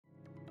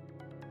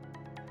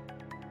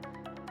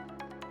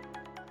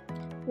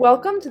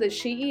Welcome to the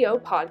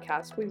SheEO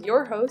Podcast with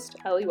your host,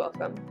 Ellie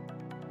Welcome.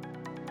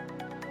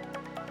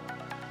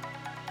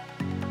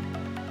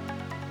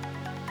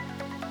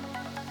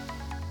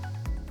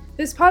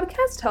 This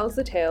podcast tells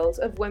the tales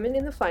of women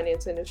in the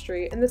finance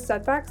industry and the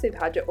setbacks they've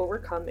had to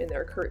overcome in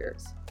their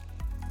careers.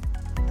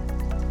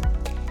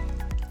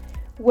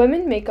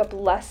 Women make up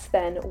less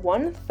than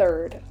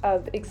 1/3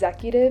 of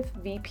executive,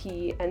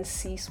 VP, and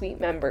C-suite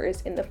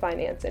members in the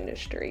finance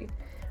industry.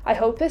 I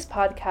hope this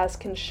podcast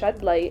can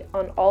shed light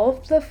on all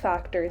of the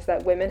factors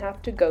that women have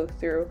to go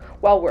through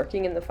while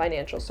working in the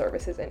financial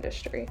services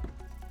industry.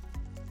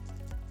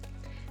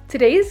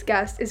 Today's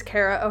guest is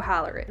Kara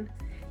O'Halloran.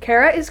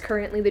 Kara is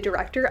currently the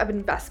Director of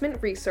Investment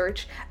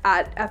Research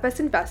at FS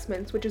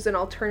Investments, which is an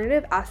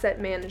alternative asset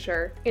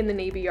manager in the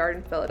Navy Yard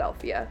in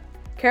Philadelphia.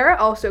 Kara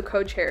also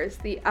co-chairs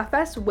the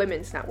FS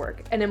Women's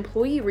Network, an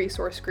employee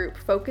resource group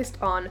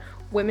focused on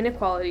women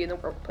equality in the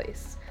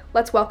workplace.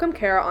 Let's welcome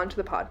Kara onto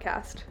the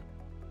podcast.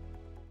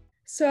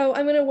 So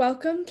I'm going to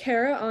welcome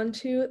Kara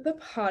onto the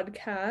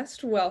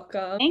podcast.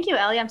 Welcome. Thank you,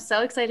 Ellie. I'm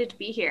so excited to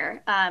be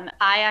here. I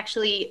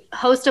actually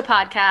host a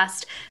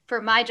podcast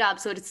for my job,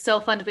 so it's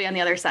so fun to be on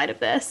the other side of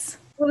this.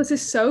 Well, this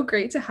is so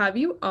great to have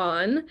you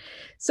on.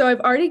 So I've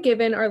already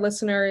given our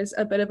listeners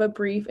a bit of a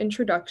brief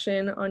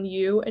introduction on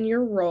you and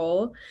your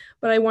role,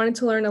 but I wanted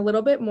to learn a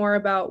little bit more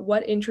about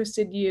what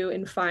interested you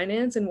in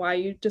finance and why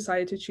you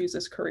decided to choose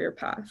this career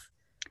path.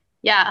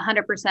 Yeah,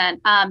 100%.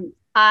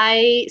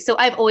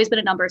 I've always been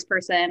a numbers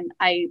person.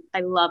 I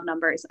love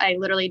numbers. I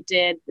literally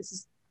did, this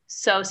is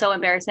so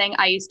embarrassing.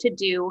 I used to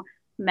do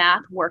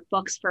math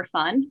workbooks for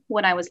fun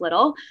when I was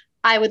little.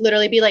 I would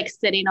literally be like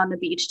sitting on the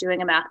beach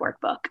doing a math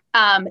workbook.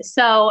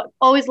 So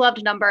always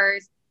loved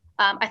numbers.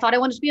 I thought I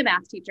wanted to be a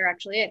math teacher,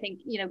 actually. I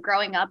think,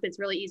 growing up, it's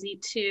really easy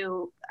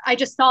I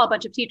just saw a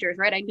bunch of teachers,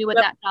 right? I knew what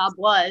that job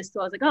was.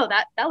 So I was like, oh,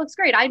 that looks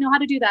great. I know how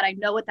to do that. I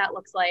know what that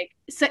looks like.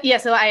 So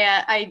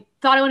I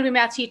thought I wanted to be a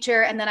math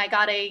teacher. And then I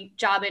got a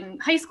job in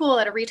high school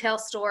at a retail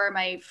store.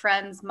 My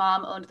friend's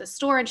mom owned the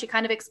store and she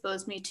kind of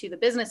exposed me to the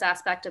business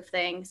aspect of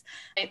things,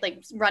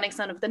 like running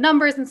some of the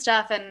numbers and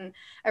stuff. And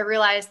I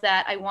realized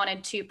that I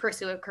wanted to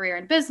pursue a career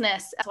in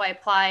business. So I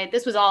applied.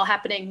 This was all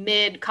happening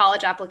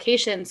mid-college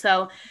application.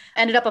 So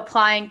I ended up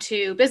applying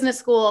to business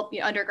school,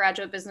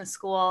 undergraduate business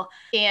school,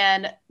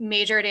 and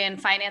majored in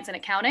finance and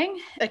accounting.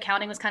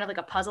 Accounting was kind of like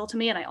a puzzle to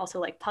me. And I also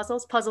like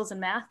puzzles and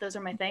math. Those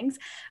are my things.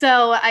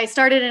 So I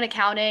started in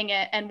accounting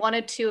and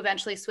wanted to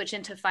eventually switch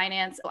into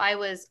finance. I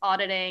was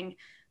auditing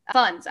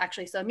funds,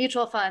 actually. So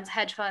mutual funds,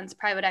 hedge funds,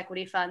 private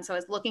equity funds. So I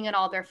was looking at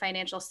all their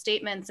financial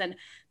statements, and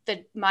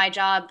my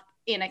job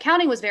in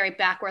accounting was very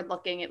backward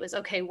looking. It was,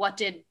 okay, what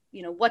did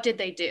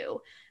they do?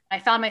 I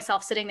found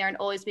myself sitting there and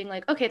always being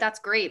like, okay, that's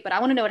great, but I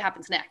want to know what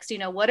happens next.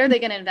 What are they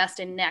going to invest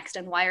in next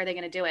and why are they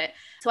going to do it?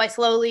 So I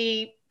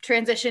slowly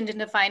transitioned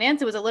into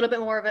finance. It was a little bit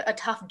more of a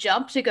tough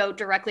jump to go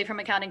directly from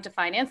accounting to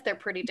finance. They're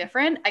pretty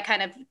different. I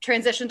kind of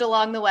transitioned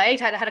along the way.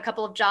 I had a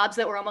couple of jobs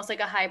that were almost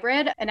like a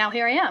hybrid, and now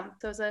here I am.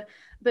 So it was a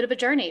bit of a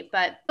journey,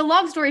 but the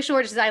long story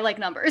short is I like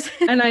numbers.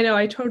 And I know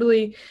I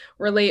totally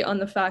relate on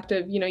the fact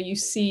of, you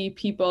see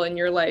people in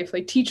your life,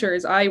 like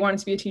teachers. I wanted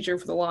to be a teacher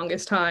for the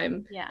longest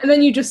time. Yeah. And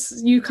then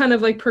you kind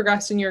of like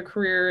progress in your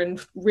career and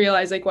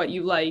realize like what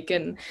you like.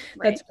 And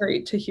That's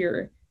great to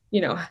hear,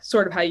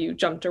 sort of how you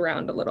jumped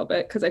around a little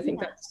bit, because I think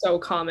that's so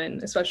common,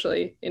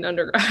 especially in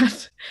undergrad.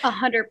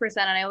 100%.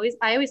 And I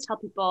always tell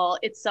people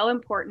it's so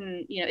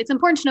important, it's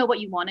important to know what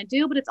you want to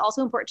do, but it's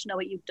also important to know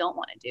what you don't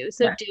want to do.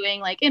 So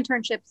doing like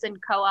internships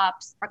and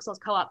co-ops, Rexall's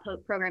co-op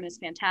program is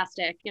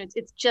fantastic.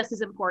 It's just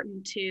as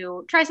important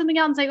to try something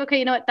out and say,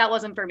 okay, that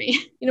wasn't for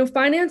me.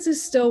 Finance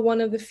is still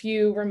one of the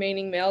few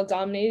remaining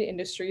male-dominated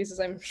industries, as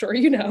I'm sure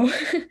you know.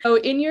 So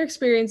in your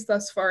experience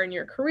thus far in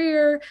your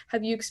career,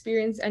 have you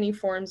experienced any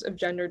forms of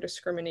gender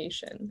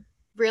discrimination?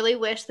 Really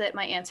wish that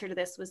my answer to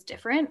this was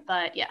different,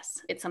 but yes,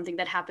 it's something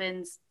that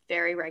happens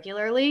very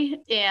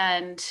regularly.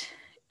 And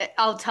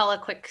I'll tell a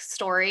quick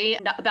story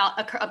about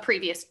a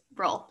previous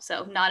role.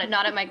 So not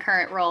at my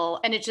current role.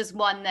 And it's just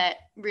one that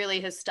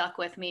really has stuck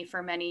with me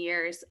for many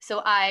years.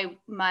 So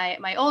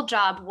my old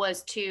job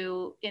was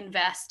to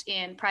invest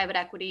in private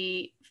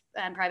equity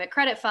and private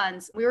credit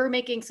funds. We were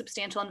making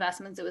substantial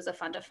investments. It was a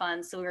fund of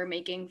funds. So we were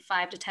making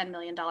 $5 to $10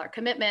 million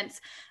commitments.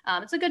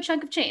 It's a good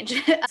chunk of change.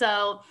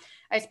 So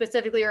I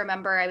specifically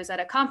remember I was at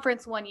a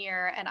conference one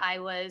year and I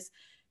was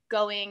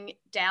going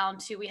down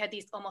to, we had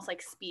these almost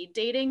like speed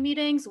dating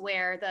meetings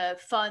where the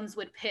funds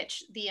would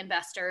pitch the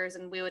investors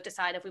and we would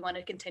decide if we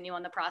wanted to continue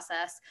on the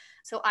process.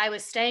 So I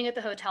was staying at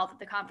the hotel that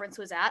the conference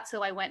was at.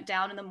 So I went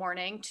down in the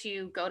morning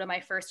to go to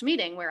my first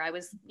meeting where I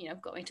was,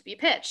 going to be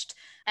pitched.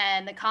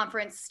 And the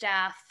conference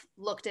staff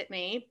looked at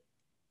me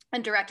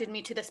and directed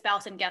me to the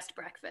spouse and guest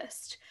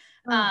breakfast.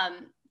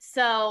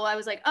 So I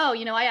was like, oh,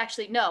 I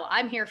actually, no,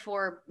 I'm here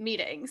for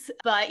meetings.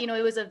 But,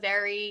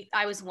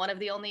 I was one of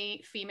the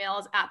only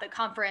females at the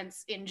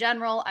conference in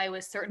general. I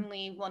was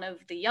certainly one of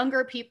the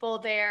younger people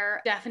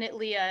there.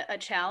 Definitely a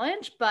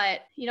challenge.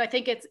 But, I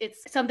think it's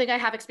something I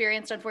have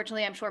experienced.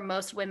 Unfortunately, I'm sure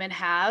most women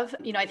have.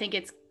 I think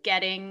it's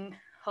getting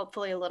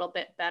hopefully a little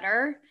bit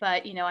better.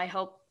 But,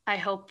 I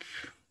hope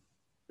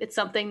it's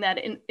something that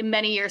in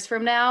many years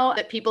from now,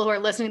 that people who are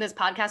listening to this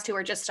podcast who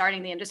are just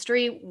starting the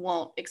industry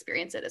won't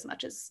experience it as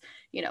much as,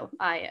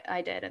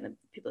 I did, and the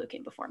people who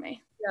came before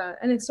me. Yeah.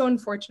 And it's so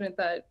unfortunate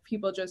that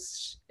people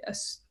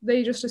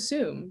they just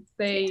assume.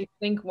 They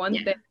think one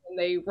thing and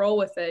they roll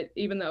with it,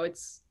 even though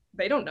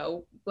they don't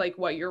know like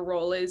what your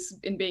role is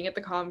in being at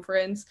the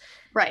conference.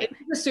 Right.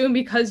 They assume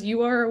because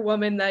you are a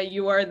woman that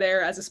you are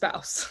there as a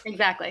spouse.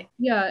 Exactly.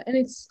 Yeah. And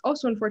it's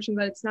also unfortunate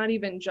that it's not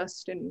even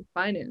just in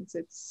finance.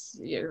 It's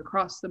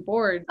across the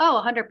board.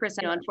 Oh, 100%.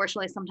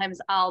 Unfortunately,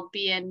 sometimes I'll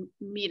be in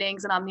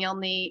meetings and I'm the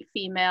only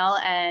female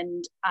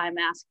and I'm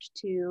asked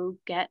to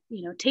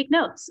take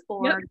notes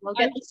or go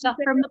get stuff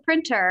from the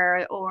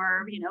printer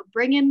or,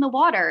 bring in the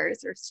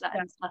waters or stuff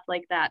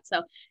like that.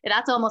 So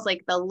that's almost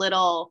like the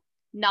little,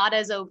 not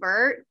as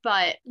overt,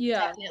 but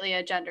definitely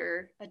a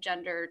gender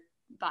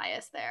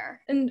bias there.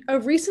 And a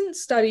recent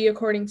study,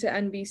 according to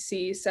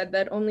NBC, said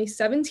that only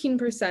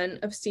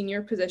 17% of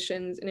senior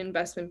positions in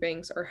investment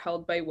banks are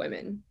held by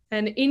women.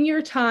 And in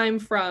your time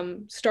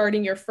from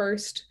starting your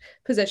first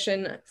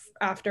position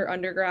after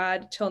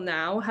undergrad till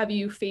now, have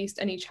you faced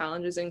any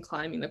challenges in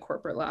climbing the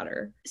corporate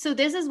ladder? So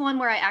this is one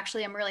where I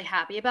actually am really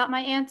happy about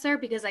my answer,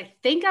 because I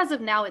think as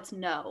of now it's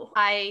no.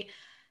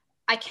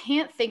 I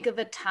can't think of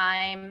a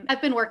time.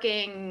 I've been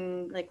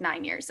working like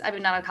 9 years. I've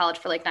been out of college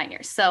for like 9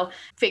 years. So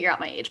figure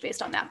out my age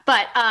based on that.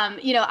 But,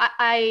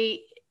 I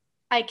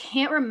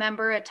can't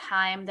remember a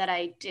time that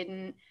I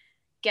didn't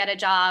get a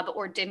job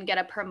or didn't get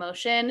a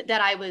promotion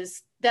that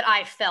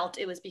I felt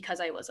it was because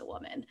I was a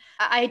woman.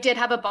 I did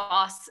have a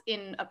boss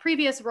in a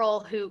previous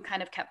role who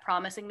kind of kept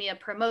promising me a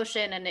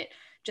promotion, and it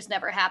just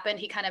never happened.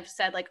 He kind of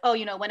said like, oh,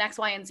 when X,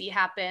 Y, and Z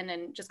happen,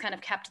 and just kind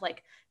of kept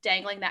like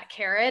dangling that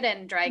carrot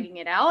and dragging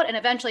it out. And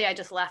eventually I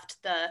just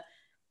left the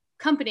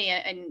company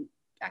and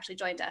actually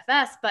joined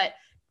FS, but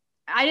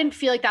I didn't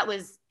feel like that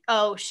was,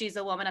 oh, she's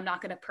a woman, I'm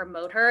not going to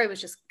promote her. It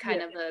was just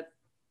kind of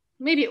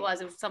maybe it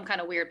was some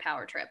kind of weird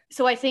power trip.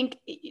 So I think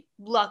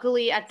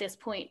luckily at this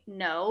point,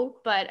 no,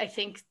 but I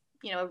think,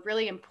 a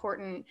really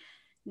important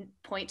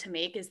point to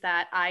make is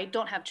that I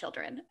don't have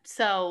children.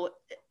 So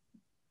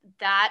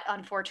that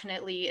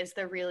unfortunately is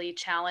the really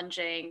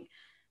challenging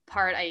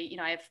part. I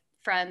have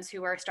friends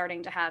who are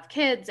starting to have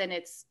kids, and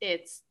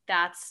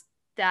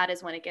that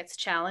is when it gets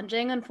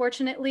challenging.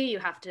 Unfortunately, you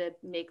have to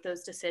make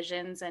those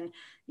decisions and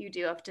you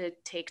do have to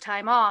take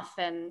time off.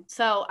 And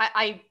so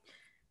I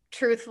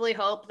truthfully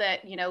hope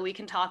that, we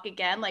can talk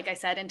again, like I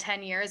said, in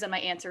 10 years. And my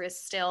answer is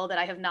still that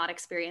I have not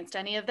experienced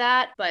any of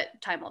that,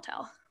 but time will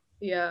tell.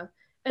 Yeah.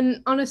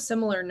 And on a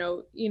similar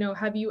note,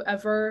 have you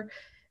ever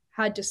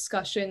had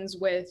discussions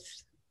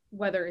with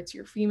whether it's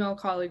your female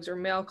colleagues or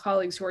male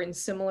colleagues who are in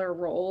similar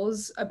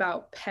roles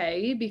about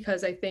pay?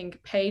 Because I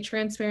think pay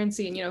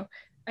transparency, and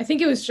I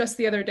think it was just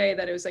the other day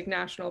that it was like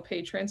National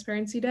Pay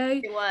Transparency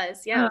Day. It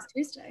was, it was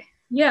Tuesday.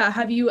 Yeah.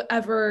 Have you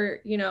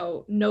ever,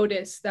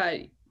 noticed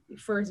that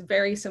for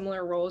very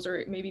similar roles,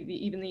 or maybe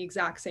even the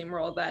exact same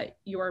role, that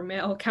your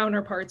male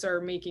counterparts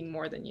are making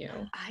more than you?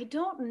 I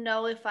don't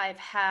know if I'm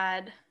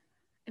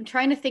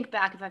trying to think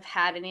back if I've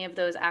had any of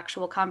those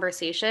actual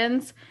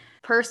conversations.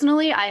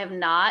 Personally, I have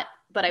not,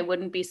 but I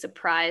wouldn't be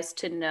surprised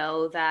to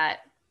know that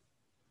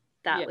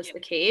was the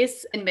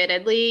case.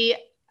 Admittedly,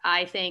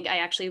 I think I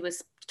actually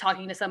was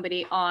talking to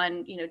somebody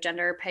on,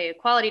 Gender Pay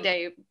Equality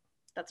Day.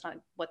 That's not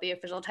what the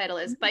official title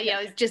is, but it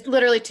was just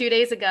literally 2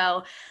 days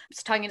ago. I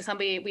was talking to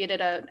somebody. We did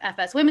a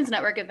FS Women's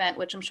Network event,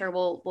 which I'm sure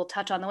we'll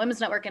touch on the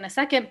Women's Network in a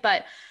second,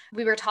 but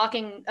we were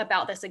talking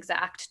about this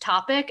exact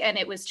topic, and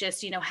it was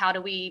just, how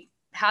do we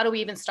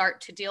even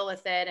start to deal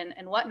with it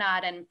and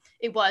whatnot. And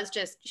it was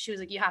just, she was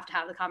like, you have to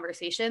have the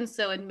conversation.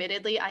 So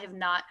admittedly, I have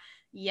not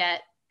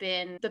yet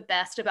been the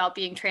best about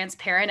being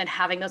transparent and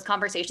having those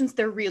conversations.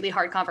 They're really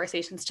hard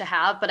conversations to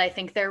have, but I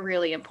think they're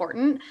really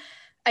important.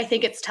 I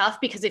think it's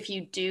tough because if you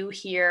do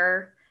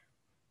hear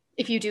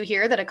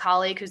that a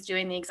colleague who's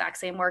doing the exact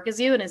same work as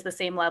you and is the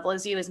same level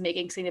as you is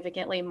making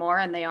significantly more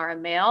and they are a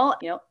male,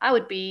 I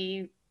would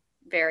be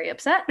very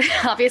upset,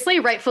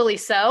 obviously, rightfully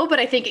so. But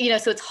I think,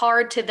 so it's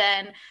hard to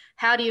then,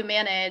 how do you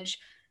manage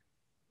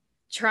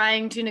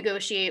trying to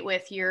negotiate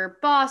with your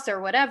boss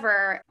or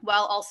whatever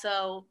while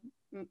also,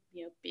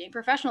 being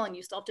professional, and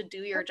you still have to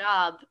do your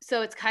job.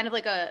 So it's kind of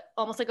like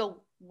almost like a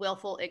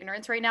willful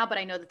ignorance right now, but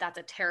I know that that's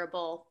a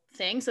terrible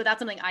thing. So that's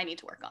something I need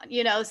to work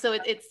on, so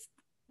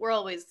we're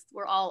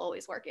all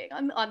always working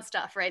on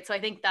stuff, right? So I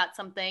think that's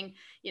something,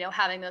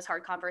 having those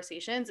hard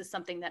conversations is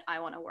something that I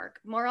want to work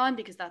more on,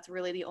 because that's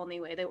really the only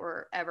way that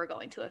we're ever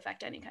going to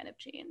affect any kind of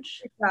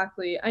change.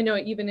 Exactly. I know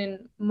even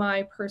in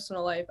my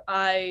personal life,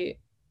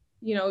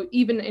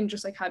 even in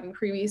just like having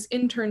previous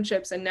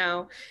internships and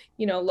now,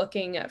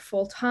 looking at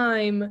full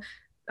time,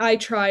 I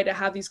try to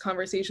have these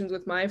conversations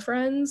with my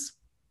friends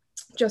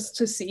just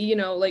to see,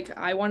 like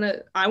I want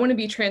to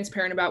be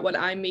transparent about what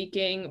I'm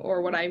making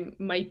or what I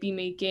might be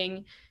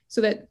making,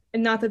 so that,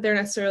 and not that they're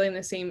necessarily in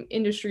the same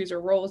industries or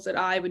roles that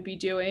I would be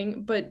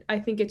doing, but I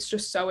think it's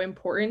just so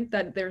important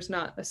that there's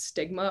not a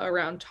stigma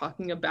around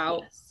talking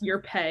about your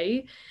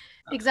pay.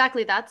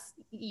 Exactly. That's,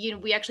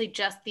 we actually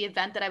just, the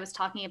event that I was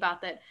talking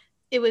about, that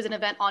it was an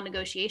event on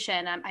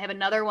negotiation. I have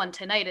another one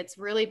tonight. It's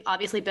really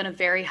obviously been a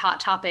very hot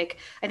topic,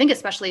 I think,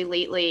 especially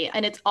lately.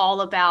 And it's all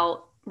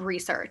about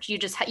research. You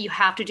just, you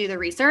have to do the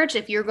research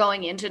if you're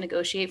going in to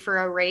negotiate for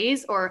a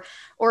raise, or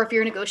if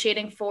you're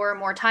negotiating for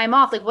more time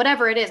off, like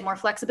whatever it is, more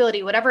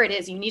flexibility, whatever it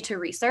is, you need to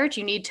research.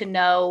 You need to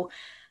know,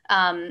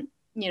 um,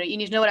 you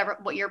need to know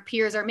what your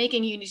peers are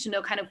making. You need to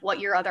know kind of what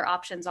your other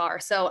options are.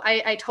 So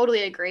I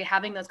totally agree.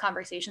 Having those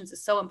conversations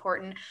is so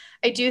important.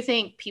 I do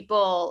think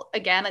people,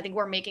 again, I think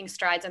we're making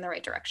strides in the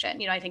right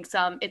direction. I think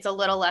it's a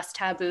little less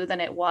taboo than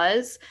it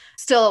was.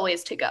 Still a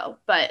ways to go,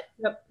 but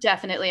Yep.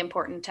 Definitely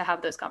important to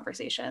have those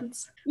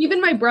conversations.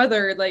 Even my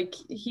brother, like,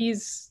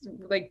 he's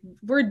like,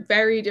 we're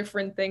very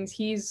different things.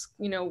 He's,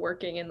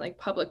 working in like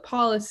public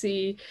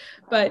policy,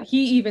 but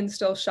he even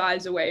still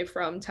shies away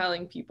from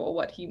telling people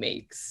what he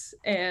makes.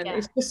 And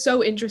it's just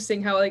so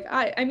interesting how, like,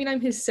 I mean,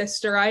 I'm his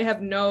sister. I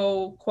have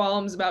no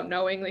qualms about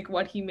knowing like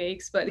what he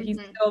makes, but he's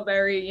still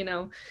very, he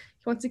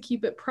wants to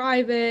keep it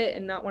private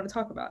and not want to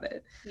talk about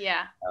it.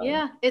 Yeah.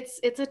 Yeah. It's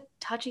a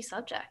touchy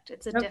subject.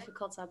 It's a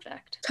difficult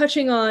subject.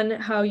 Touching on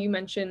how you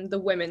mentioned the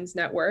Women's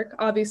Network,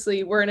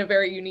 obviously we're in a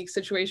very unique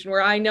situation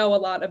where I know a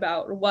lot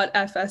about what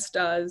FS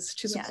does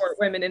to support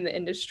women in the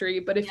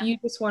industry, but if you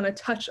just want to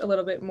touch a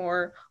little bit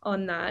more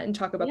on that and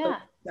talk about the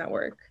Women's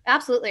Network.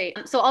 Absolutely.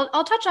 So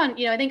I'll touch on,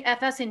 I think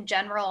FS in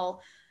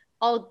general,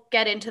 I'll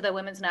get into the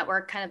Women's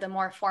Network, kind of the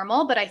more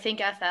formal, but I think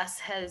FS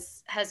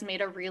has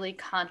made a really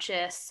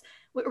conscious,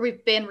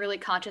 we've been really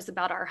conscious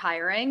about our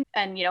hiring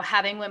and,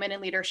 having women in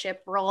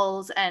leadership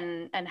roles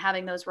and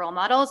having those role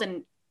models.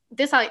 And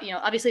this,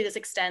 obviously this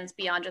extends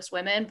beyond just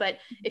women, but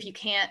if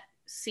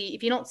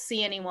you don't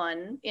see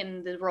anyone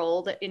in the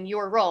role, in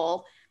your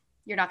role,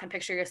 you're not going to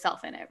picture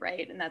yourself in it,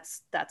 right? And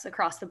that's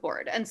across the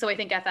board. And so I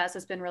think FS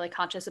has been really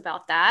conscious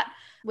about that,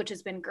 which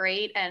has been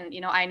great. And,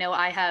 I know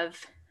I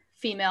have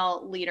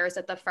female leaders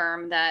at the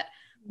firm that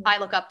I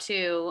look up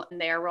to,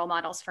 and they are role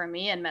models for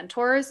me and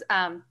mentors.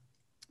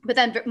 But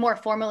then more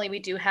formally, we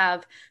do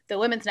have the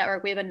Women's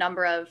Network. We have a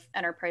number of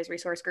enterprise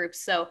resource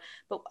groups.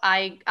 But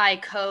I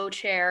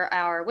co-chair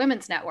our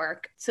Women's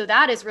Network. So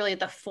that is really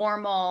the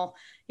formal,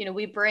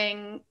 we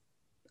bring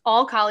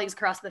all colleagues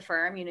across the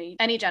firm,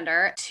 any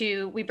gender,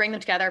 we bring them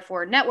together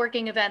for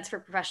networking events, for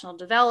professional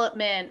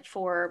development,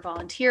 for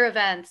volunteer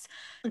events.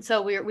 And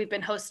so we've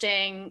been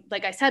hosting,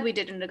 like I said, we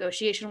did a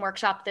negotiation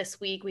workshop this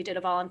week. We did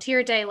a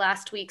volunteer day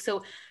last week.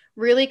 So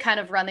really kind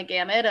of run the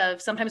gamut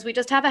of, sometimes we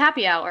just have a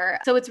happy hour.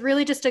 So it's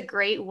really just a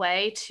great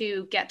way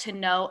to get to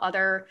know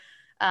other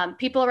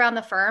people around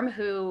the firm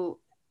who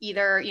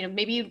either,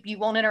 maybe you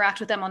won't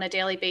interact with them on a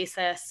daily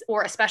basis,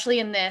 or especially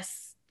in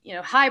this,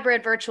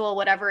 hybrid, virtual,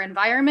 whatever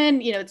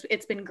environment,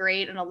 it's been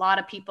great. And a lot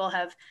of people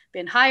have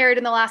been hired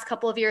in the last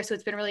couple of years. So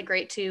it's been really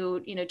great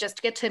to,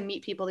 just get to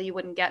meet people that you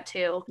wouldn't get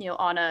to,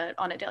 on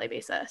a daily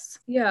basis.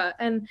 Yeah.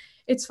 And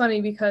it's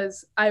funny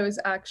because I was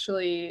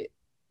actually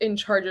in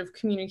charge of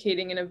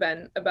communicating an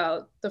event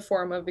about the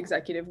Forum of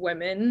Executive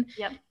Women.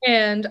 Yep.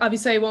 And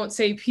obviously I won't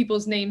say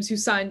people's names who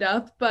signed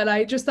up, but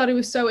I just thought it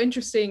was so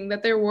interesting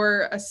that there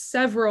were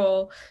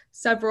several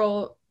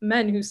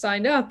men who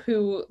signed up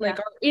who are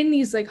in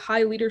these like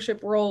high leadership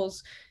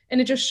roles. And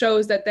it just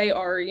shows that they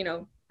are,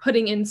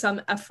 putting in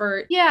some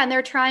effort. Yeah. And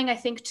they're trying, I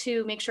think,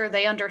 to make sure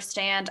they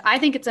understand. I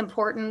think it's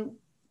important.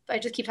 I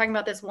just keep talking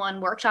about this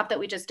one workshop that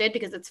we just did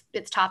because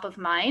it's top of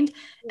mind.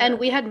 Yeah. And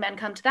we had men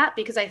come to that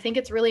because I think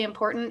it's really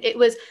important. It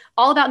was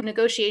all about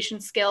negotiation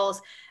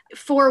skills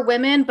for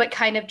women, but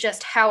kind of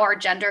just how our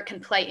gender can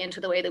play into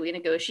the way that we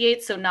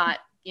negotiate. So not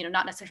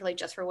necessarily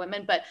just for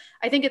women, but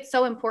I think it's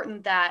so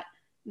important that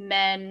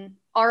men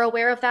are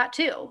aware of that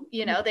too.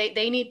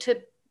 They need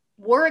to,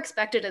 we're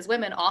expected as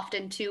women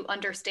often to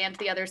understand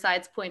the other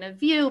side's point of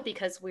view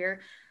because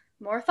we're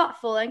more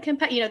thoughtful and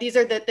these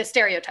are the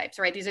stereotypes,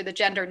 right? These are the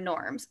gender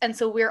norms. And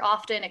so we're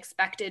often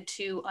expected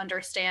to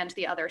understand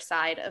the other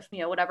side of,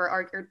 whatever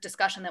our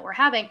discussion that we're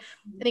having.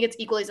 I think it's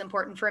equally as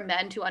important for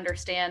men to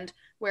understand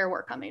where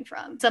we're coming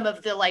from, some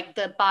of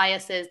the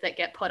biases that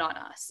get put on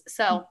us.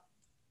 So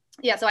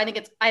yeah, so I think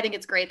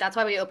it's great. That's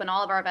why we open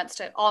all of our events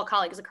to all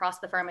colleagues across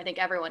the firm. I think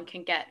everyone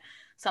can get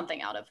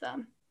something out of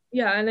them.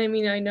 Yeah. And I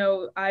mean, I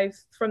know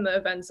from the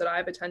events that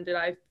I've attended,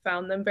 I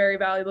found them very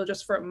valuable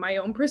just from my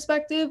own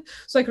perspective.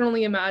 So I can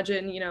only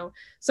imagine,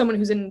 someone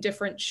who's in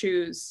different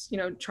shoes,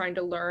 trying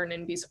to learn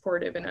and be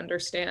supportive and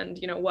understand,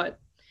 what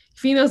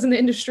females in the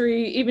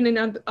industry, even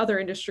in other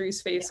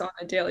industries, face on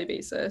a daily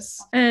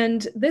basis.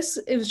 And this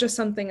is just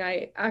something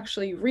I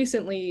actually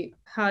recently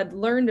had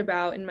learned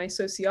about in my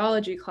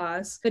sociology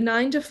class. The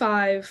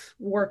 9-to-5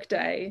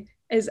 workday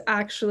is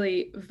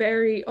actually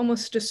very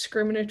almost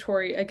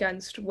discriminatory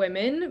against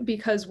women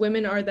because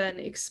women are then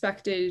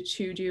expected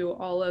to do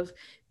all of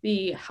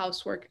the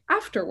housework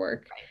after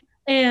work.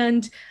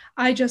 And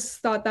I just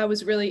thought that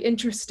was really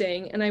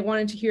interesting. And I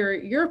wanted to hear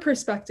your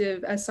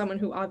perspective as someone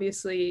who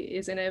obviously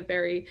is in a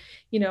very,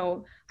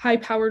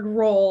 high-powered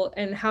role,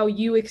 and how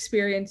you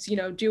experience,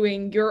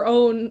 doing your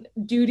own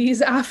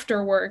duties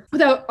after work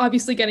without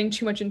obviously getting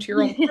too much into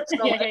your own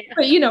personal life.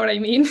 But you know what I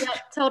mean? Yeah,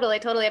 totally.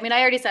 I mean,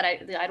 I already said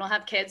I don't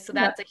have kids, so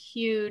that's a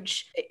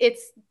huge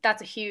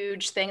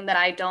thing that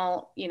I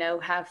don't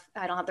have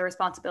the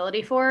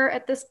responsibility for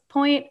at this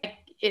point.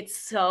 It's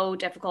so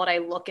difficult. I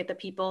look at the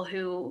people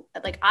who,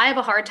 like, I have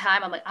a hard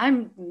time. I'm like,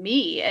 I'm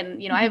me, and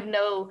I have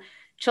no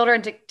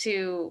children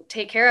to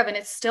take care of, and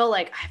it's still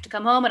like I have to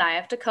come home and I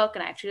have to cook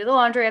and I have to do the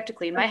laundry, I have to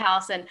clean my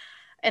house, and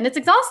it's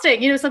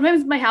exhausting.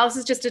 Sometimes my house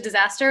is just a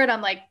disaster, and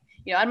I'm like,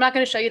 I'm not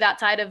going to show you that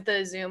side of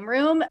the Zoom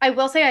room. I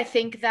will say I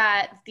think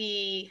that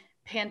the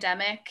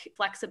pandemic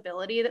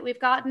flexibility that we've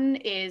gotten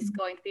is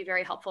going to be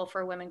very helpful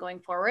for women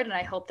going forward, and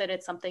I hope that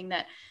it's something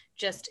that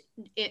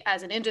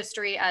as an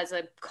industry, as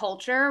a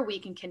culture, we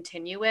can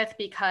continue with,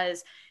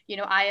 because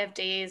I have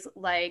days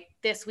like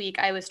this week.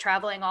 I was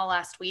traveling all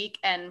last week,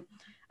 and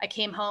I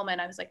came home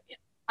and I was like,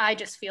 I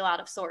just feel out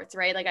of sorts,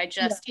 right? Like I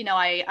just,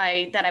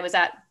 I was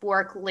at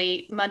work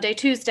late Monday,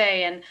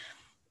 Tuesday, and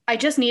I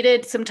just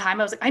needed some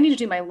time. I was like, I need to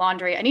do my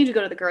laundry. I need to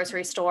go to the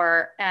grocery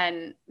store,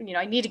 and,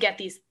 I need to get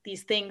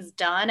these things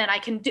done. And I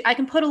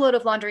can put a load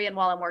of laundry in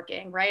while I'm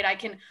working, right? I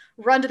can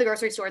run to the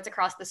grocery store. It's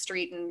across the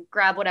street, and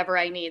grab whatever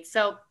I need.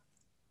 So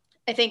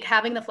I think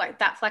having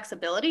that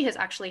flexibility has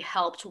actually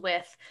helped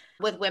with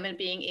women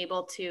being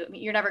able to, I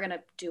mean, you're never going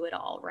to do it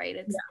all, right?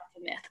 It's a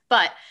myth,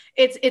 but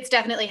it's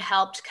definitely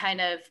helped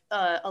kind of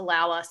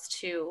allow us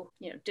to,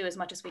 do as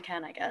much as we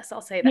can, I guess. I'll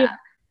say that. Yeah.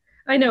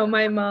 I know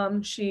my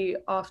mom, she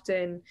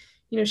often,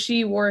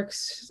 she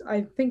works,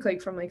 I think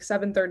like from like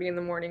 7:30 in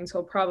the morning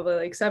till probably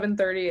like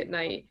 7:30 at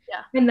night.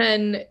 Yeah. And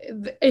then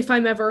if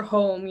I'm ever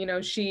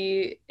home,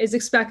 she is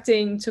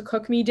expecting to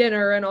cook me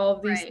dinner and all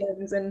of these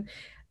things. And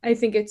I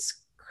think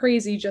it's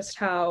crazy just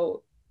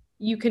how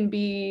you can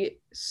be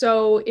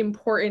so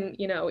important,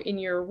 in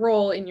your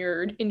role, in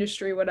your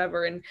industry,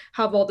 whatever, and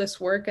have all this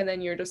work. And then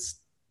you're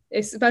just,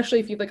 especially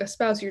if you have like a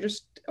spouse, you're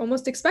just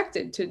almost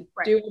expected to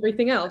do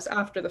everything else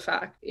after the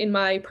fact. In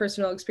my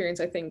personal experience,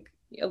 I think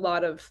a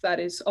lot of that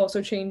is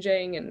also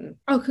changing. And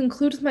I'll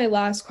conclude with my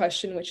last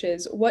question, which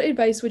is, what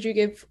advice would you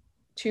give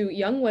to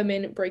young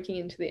women breaking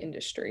into the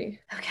industry?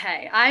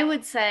 Okay, I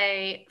would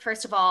say,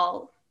 first of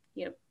all,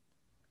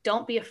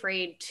 don't be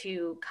afraid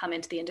to come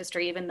into the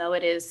industry, even though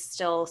it is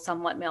still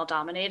somewhat male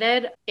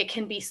dominated. It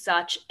can be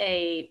such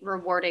a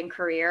rewarding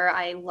career.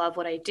 I love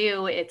what I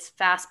do. It's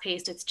fast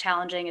paced, it's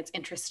challenging, it's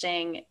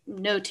interesting.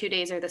 No 2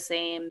 days are the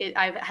same.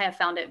 I have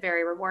found it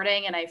very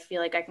rewarding, and I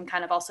feel like I can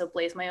kind of also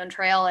blaze my own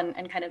trail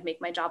and kind of make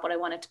my job what I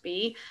want it to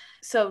be.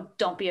 So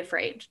don't be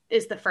afraid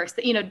is the first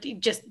thing,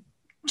 just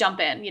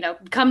jump in,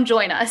 come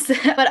join us.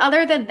 But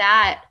other than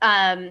that,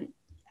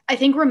 I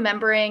think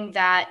remembering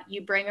that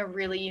you bring a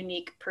really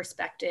unique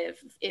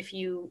perspective if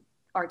you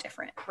are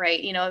different,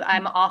 right?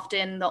 I'm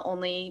often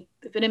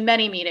been in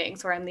many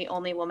meetings where I'm the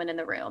only woman in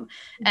the room,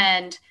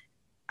 and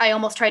I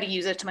almost try to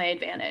use it to my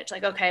advantage.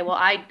 Like, okay, well,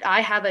 I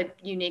have a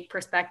unique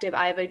perspective.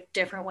 I have a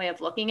different way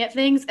of looking at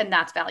things, and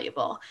that's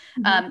valuable.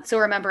 So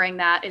remembering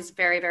that is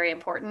very, very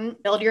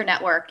important. Build your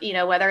network,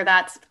 whether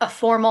that's a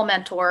formal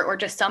mentor or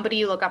just somebody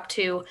you look up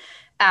to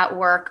at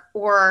work,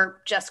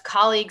 or just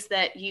colleagues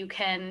that you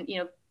can,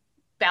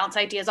 bounce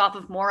ideas off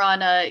of more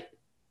on a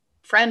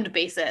friend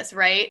basis,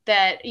 right?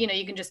 That,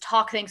 you can just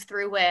talk things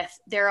through with.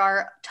 There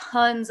are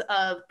tons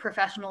of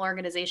professional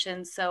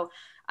organizations. So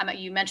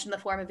you mentioned the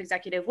Forum of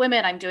Executive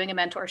Women. I'm doing a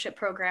mentorship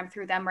program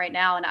through them right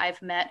now. And I've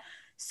met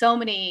so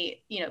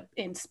many,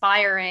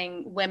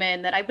 inspiring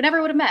women that I never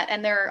would have met.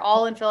 And they're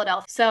all in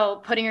Philadelphia.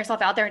 So putting yourself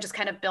out there and just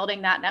kind of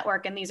building that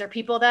network. And these are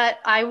people that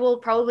I will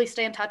probably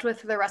stay in touch with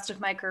for the rest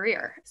of my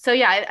career. So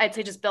yeah, I'd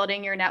say just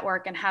building your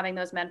network and having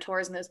those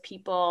mentors and those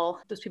people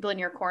in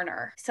your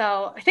corner.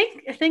 So I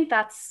think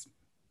that's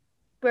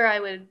where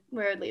I'd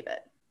leave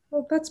it.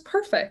 Well, that's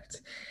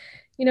perfect.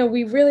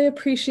 We really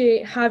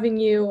appreciate having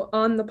you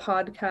on the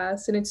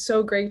podcast, and it's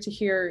so great to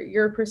hear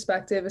your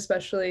perspective,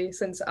 especially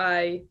since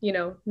I,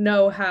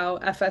 know how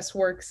FS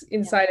works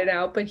inside and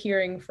out, but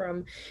hearing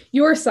from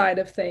your side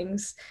of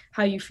things,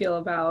 how you feel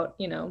about,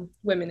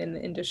 women in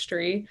the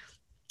industry.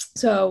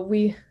 So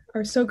we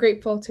are so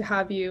grateful to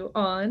have you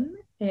on.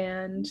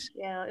 And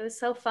yeah, it was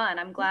so fun.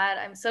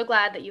 I'm so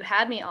glad that you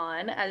had me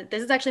on.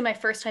 This is actually my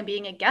first time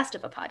being a guest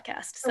of a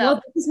podcast.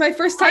 So this is my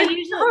first time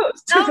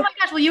host. Oh my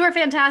gosh. Well, you were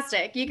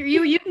fantastic.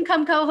 You can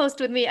come co-host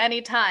with me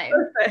anytime.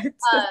 Perfect.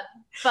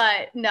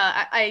 But no,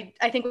 I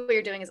think what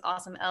you're doing is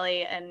awesome,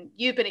 Ellie. And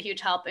you've been a huge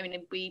help. I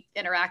mean, we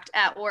interact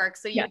at work.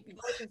 So you've been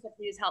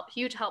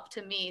huge help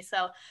to me.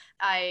 So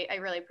I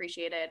really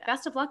appreciate it.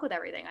 Best of luck with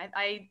everything.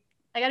 I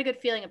got a good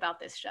feeling about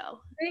this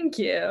show. Thank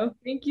you.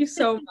 Thank you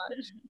so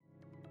much.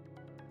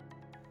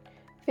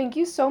 Thank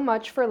you so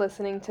much for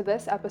listening to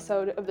this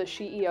episode of the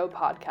SheEO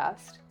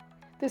Podcast.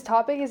 This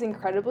topic is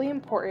incredibly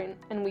important,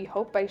 and we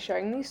hope by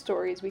sharing these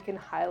stories we can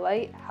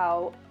highlight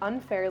how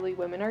unfairly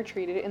women are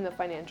treated in the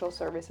financial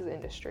services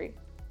industry.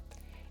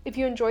 If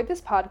you enjoyed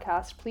this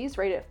podcast, please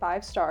rate it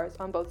 5 stars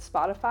on both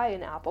Spotify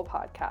and Apple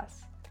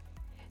Podcasts.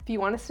 If you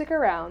want to stick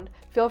around,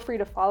 feel free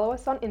to follow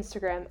us on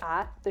Instagram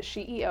at the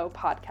SheEO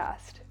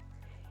Podcast.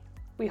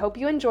 We hope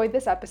you enjoyed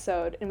this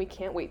episode, and we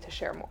can't wait to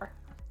share more.